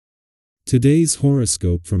Today's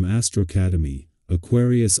horoscope from Astrocademy,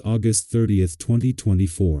 Aquarius August 30th,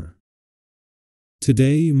 2024.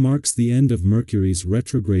 Today marks the end of Mercury's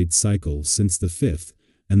retrograde cycle since the 5th,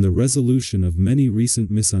 and the resolution of many recent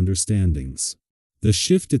misunderstandings. The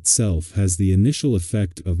shift itself has the initial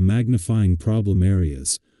effect of magnifying problem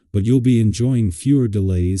areas, but you'll be enjoying fewer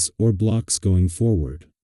delays or blocks going forward.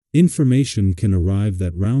 Information can arrive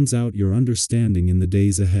that rounds out your understanding in the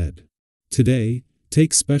days ahead. Today,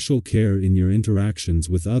 take special care in your interactions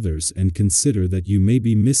with others and consider that you may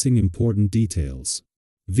be missing important details.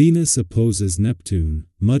 Venus opposes Neptune,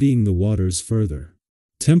 muddying the waters further.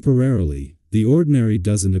 Temporarily, the ordinary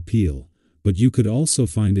doesn't appeal, but you could also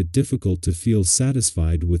find it difficult to feel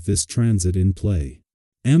satisfied with this transit in play.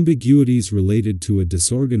 Ambiguities related to a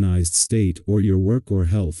disorganized state or your work or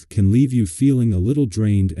health can leave you feeling a little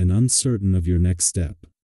drained and uncertain of your next step.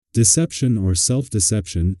 Deception or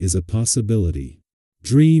self-deception is a possibility.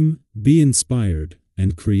 Dream, be inspired,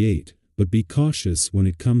 and create, but be cautious when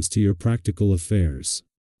it comes to your practical affairs.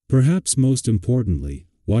 Perhaps most importantly,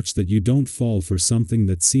 watch that you don't fall for something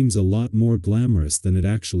that seems a lot more glamorous than it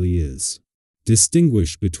actually is.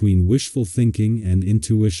 Distinguish between wishful thinking and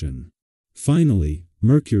intuition. Finally,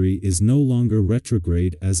 Mercury is no longer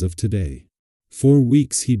retrograde as of today. 4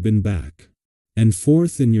 weeks he'd been back. And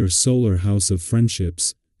 4th in your solar house of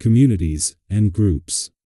friendships, communities, and groups.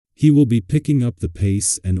 He will be picking up the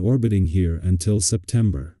pace and orbiting here until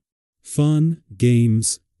September. Fun,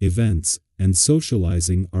 games, events, and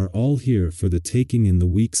socializing are all here for the taking in the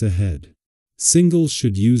weeks ahead. Singles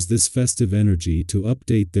should use this festive energy to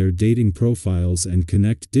update their dating profiles and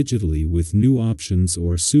connect digitally with new options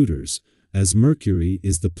or suitors, as Mercury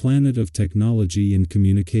is the planet of technology and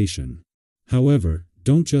communication. However,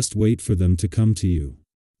 don't just wait for them to come to you.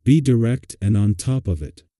 Be direct and on top of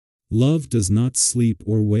it. Love does not sleep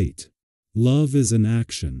or wait. Love is an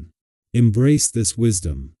action. Embrace this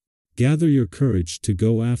wisdom. Gather your courage to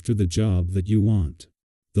go after the job that you want.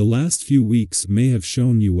 The last few weeks may have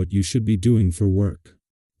shown you what you should be doing for work.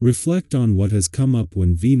 Reflect on what has come up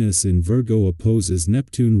when Venus in Virgo opposes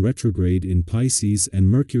Neptune retrograde in Pisces and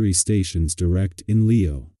Mercury stations direct in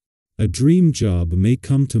Leo. A dream job may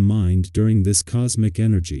come to mind during this cosmic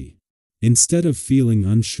energy. Instead of feeling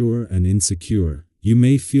unsure and insecure, you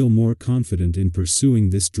may feel more confident in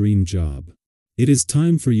pursuing this dream job. It is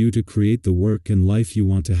time for you to create the work and life you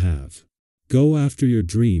want to have. Go after your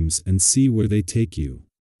dreams and see where they take you.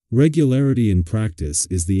 Regularity in practice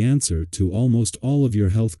is the answer to almost all of your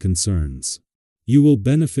health concerns. You will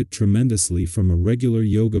benefit tremendously from a regular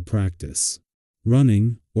yoga practice,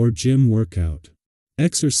 running, or gym workout.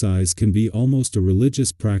 Exercise can be almost a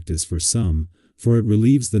religious practice for some, for it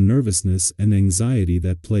relieves the nervousness and anxiety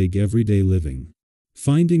that plague everyday living.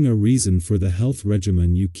 Finding a reason for the health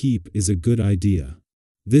regimen you keep is a good idea.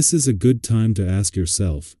 This is a good time to ask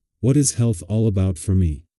yourself, what is health all about for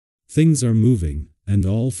me? Things are moving, and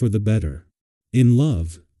all for the better. In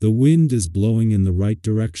love, the wind is blowing in the right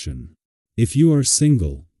direction. If you are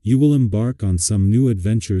single, you will embark on some new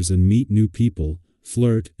adventures and meet new people,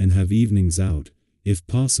 flirt and have evenings out, if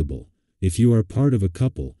possible. If you are part of a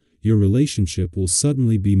couple, your relationship will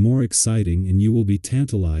suddenly be more exciting and you will be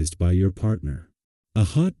tantalized by your partner. A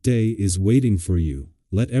hot day is waiting for you,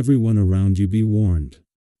 let everyone around you be warned.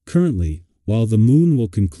 Currently, while the moon will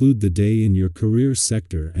conclude the day in your career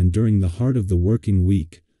sector and during the heart of the working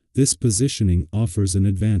week, this positioning offers an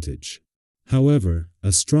advantage. However,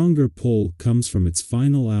 a stronger pull comes from its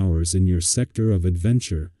final hours in your sector of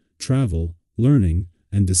adventure, travel, learning,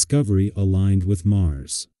 and discovery aligned with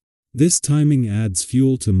Mars. This timing adds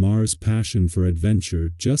fuel to Mars' passion for adventure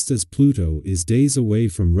just as Pluto is days away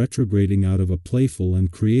from retrograding out of a playful and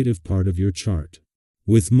creative part of your chart.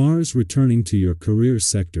 With Mars returning to your career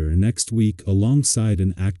sector next week alongside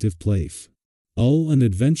an active and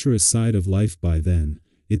adventurous side of life by then,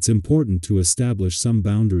 it's important to establish some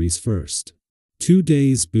boundaries first. 2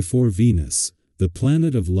 days before Venus, the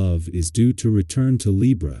planet of love is due to return to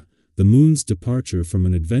Libra. The moon's departure from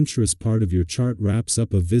an adventurous part of your chart wraps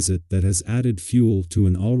up a visit that has added fuel to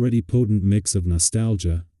an already potent mix of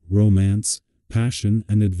nostalgia, romance, passion,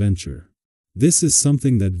 and adventure. This is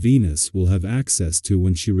something that Venus will have access to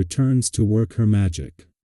when she returns to work her magic.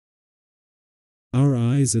 Our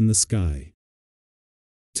eyes in the sky.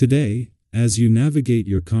 Today, as you navigate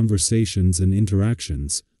your conversations and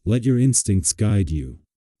interactions, let your instincts guide you.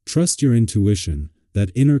 Trust your intuition, that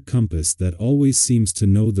inner compass that always seems to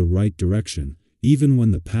know the right direction, even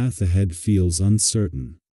when the path ahead feels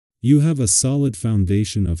uncertain. You have a solid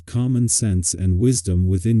foundation of common sense and wisdom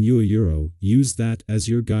within you. Use that as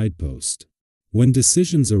your guidepost. When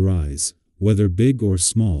decisions arise, whether big or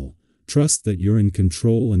small, Trust that you're in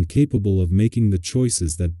control and capable of making the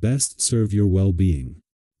choices that best serve your well-being.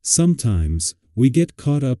 Sometimes, we get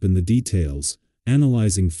caught up in the details,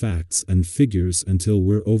 analyzing facts and figures until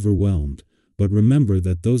we're overwhelmed, but remember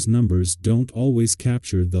that those numbers don't always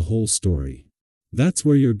capture the whole story. That's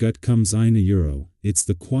where your gut comes in. It's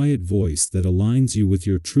the quiet voice that aligns you with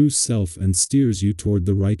your true self and steers you toward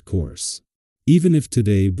the right course. Even if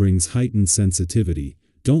today brings heightened sensitivity,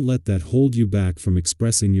 don't let that hold you back from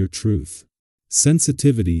expressing your truth.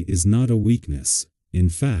 Sensitivity is not a weakness. In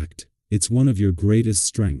fact, it's one of your greatest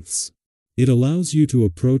strengths. It allows you to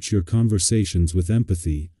approach your conversations with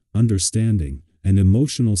empathy, understanding, and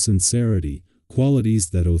emotional sincerity,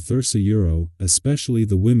 qualities that others, especially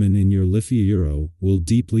the women in your life, will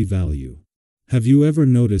deeply value. Have you ever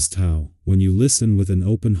noticed how, when you listen with an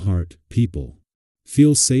open heart, people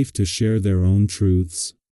feel safe to share their own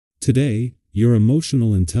truths? Today, your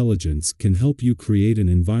emotional intelligence can help you create an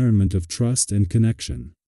environment of trust and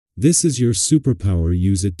connection. This is your superpower.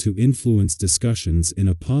 Use it to influence discussions in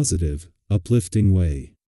a positive, uplifting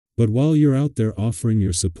way. But while you're out there offering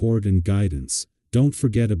your support and guidance, don't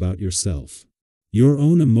forget about yourself. Your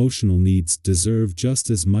own emotional needs deserve just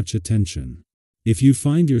as much attention. If you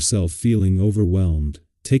find yourself feeling overwhelmed,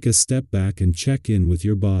 take a step back and check in with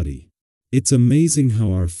your body. It's amazing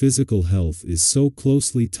how our physical health is so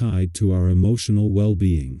closely tied to our emotional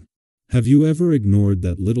well-being. Have you ever ignored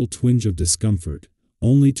that little twinge of discomfort,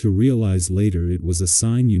 only to realize later it was a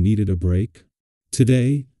sign you needed a break?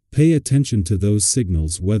 Today, pay attention to those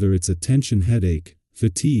signals, whether it's a tension headache,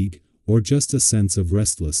 fatigue, or just a sense of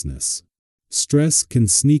restlessness. Stress can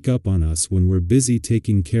sneak up on us when we're busy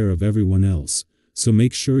taking care of everyone else, so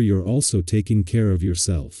make sure you're also taking care of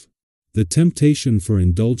yourself. The temptation for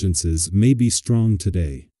indulgences may be strong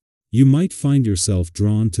today. You might find yourself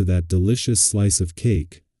drawn to that delicious slice of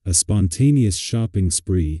cake, a spontaneous shopping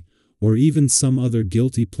spree, or even some other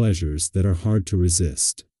guilty pleasures that are hard to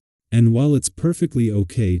resist. And while it's perfectly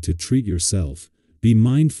okay to treat yourself, be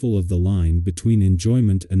mindful of the line between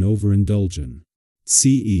enjoyment and overindulgence.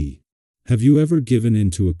 Have you ever given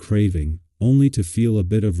in to a craving, only to feel a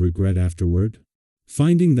bit of regret afterward?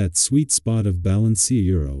 Finding that sweet spot of balance,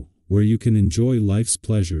 where you can enjoy life's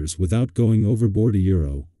pleasures without going overboard,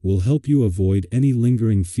 will help you avoid any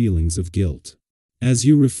lingering feelings of guilt. As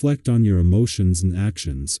you reflect on your emotions and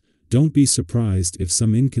actions, don't be surprised if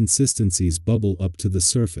some inconsistencies bubble up to the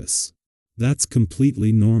surface. That's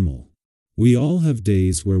completely normal. We all have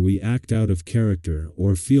days where we act out of character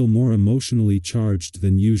or feel more emotionally charged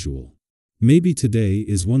than usual. Maybe today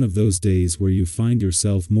is one of those days where you find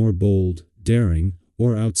yourself more bold, daring,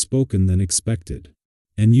 or outspoken than expected.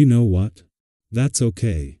 And you know what? That's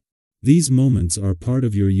okay. These moments are part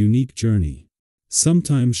of your unique journey.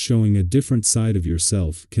 Sometimes showing a different side of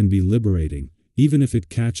yourself can be liberating, even if it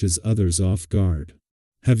catches others off guard.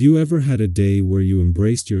 Have you ever had a day where you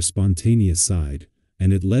embraced your spontaneous side,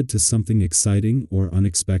 and it led to something exciting or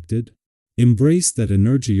unexpected? Embrace that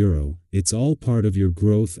energy, it's all part of your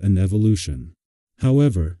growth and evolution.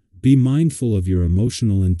 However, be mindful of your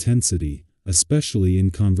emotional intensity, especially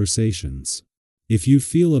in conversations. If you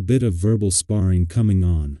feel a bit of verbal sparring coming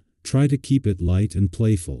on, try to keep it light and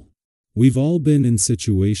playful. We've all been in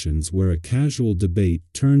situations where a casual debate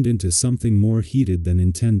turned into something more heated than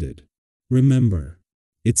intended. Remember,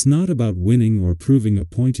 it's not about winning or proving a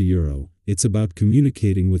point, it's about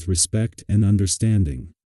communicating with respect and understanding.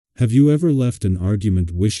 Have you ever left an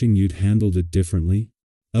argument wishing you'd handled it differently?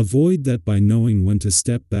 Avoid that by knowing when to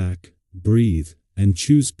step back, breathe, and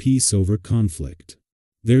choose peace over conflict.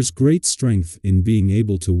 There's great strength in being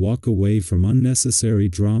able to walk away from unnecessary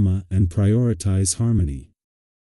drama and prioritize harmony.